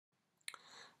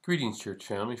Greetings, church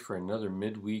family, for another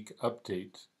midweek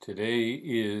update. Today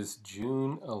is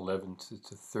June 11th.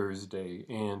 It's a Thursday,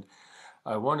 and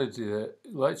I wanted to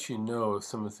let you know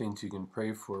some of the things you can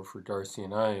pray for Darcy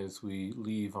and I as we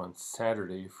leave on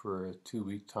Saturday for a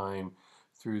 2-week time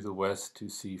through the West to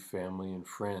see family and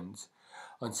friends.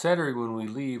 On Saturday, when we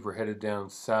leave, we're headed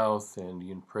down south, and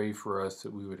you can pray for us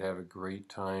that we would have a great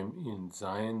time in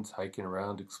Zion's, hiking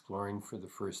around, exploring for the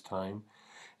first time.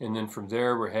 And then from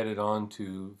there, we're headed on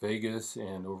to Vegas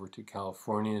and over to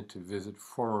California to visit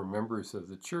former members of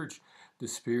the church, the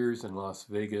Spears in Las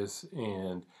Vegas,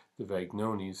 and the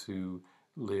Vagnonis who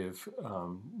live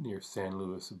near San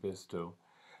Luis Obispo.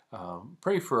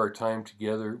 Pray for our time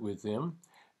together with them.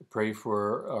 Pray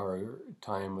for our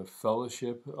time of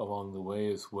fellowship along the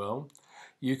way as well.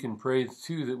 You can pray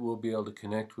too that we'll be able to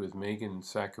connect with Megan in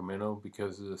Sacramento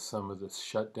because of some of the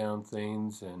shutdown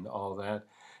things and all that.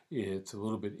 It's a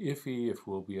little bit iffy if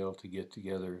we'll be able to get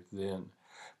together then.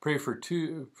 Pray for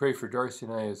Darcy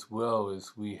and I as well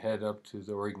as we head up to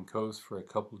the Oregon coast for a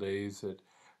couple days at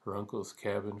her uncle's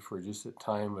cabin for just a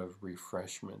time of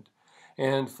refreshment.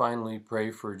 And finally,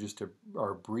 pray for just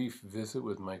our brief visit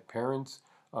with my parents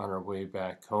on our way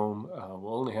back home.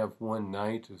 We'll only have one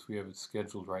night as we have it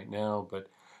scheduled right now, but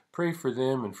pray for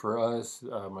them and for us.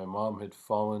 My mom had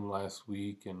fallen last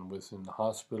week and was in the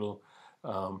hospital.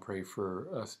 Pray for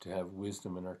us to have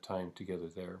wisdom in our time together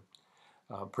there.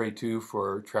 Pray too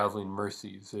for traveling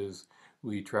mercies as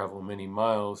we travel many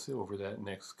miles over that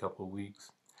next couple of weeks.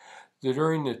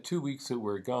 During the 2 weeks that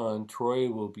we're gone,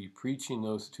 Troy will be preaching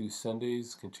those 2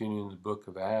 Sundays, continuing the book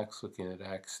of Acts, looking at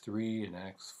Acts 3 and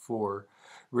Acts 4.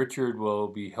 Richard will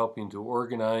be helping to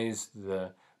organize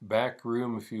the back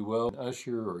room, if you will, an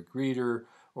usher or a greeter,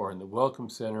 or in the welcome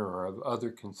center, or have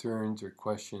other concerns or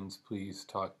questions, please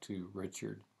talk to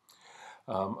Richard.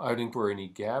 I think for any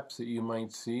gaps that you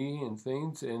might see in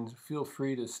things, and feel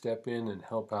free to step in and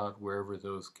help out wherever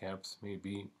those gaps may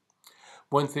be.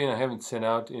 One thing I haven't sent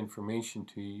out information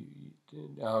to you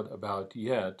out about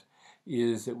yet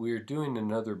is that we are doing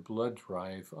another blood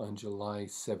drive on July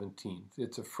 17th.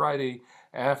 It's a Friday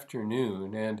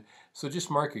afternoon, and so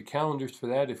just mark your calendars for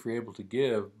that if you're able to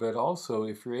give, but also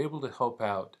if you're able to help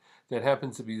out. That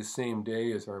happens to be the same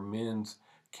day as our men's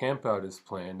camp out is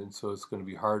planned, and so it's going to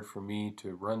be hard for me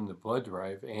to run the blood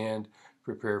drive and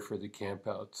prepare for the camp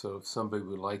out. So if somebody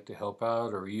would like to help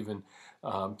out or even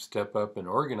step up and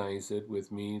organize it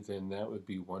with me, then that would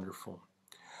be wonderful.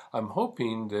 I'm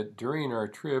hoping that during our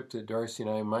trip that Darcy and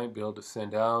I might be able to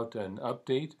send out an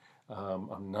update.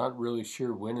 I'm not really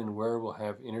sure when and where we'll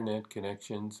have internet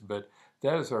connections, but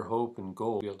that is our hope and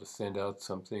goal, to be able to send out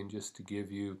something just to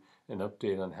give you an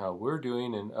update on how we're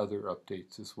doing and other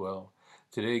updates as well.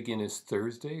 Today again is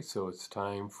Thursday, so it's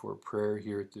time for prayer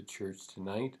here at the church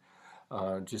tonight.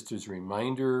 Just as a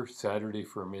reminder, Saturday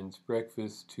for men's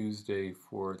breakfast, Tuesday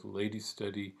for the ladies'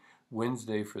 study,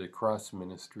 Wednesday for the cross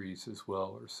ministries as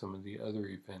well, or some of the other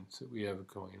events that we have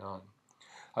going on.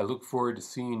 I look forward to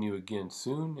seeing you again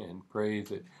soon and pray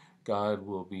that God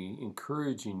will be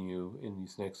encouraging you in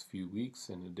these next few weeks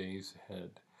and the days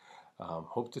ahead.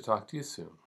 Hope to talk to you soon.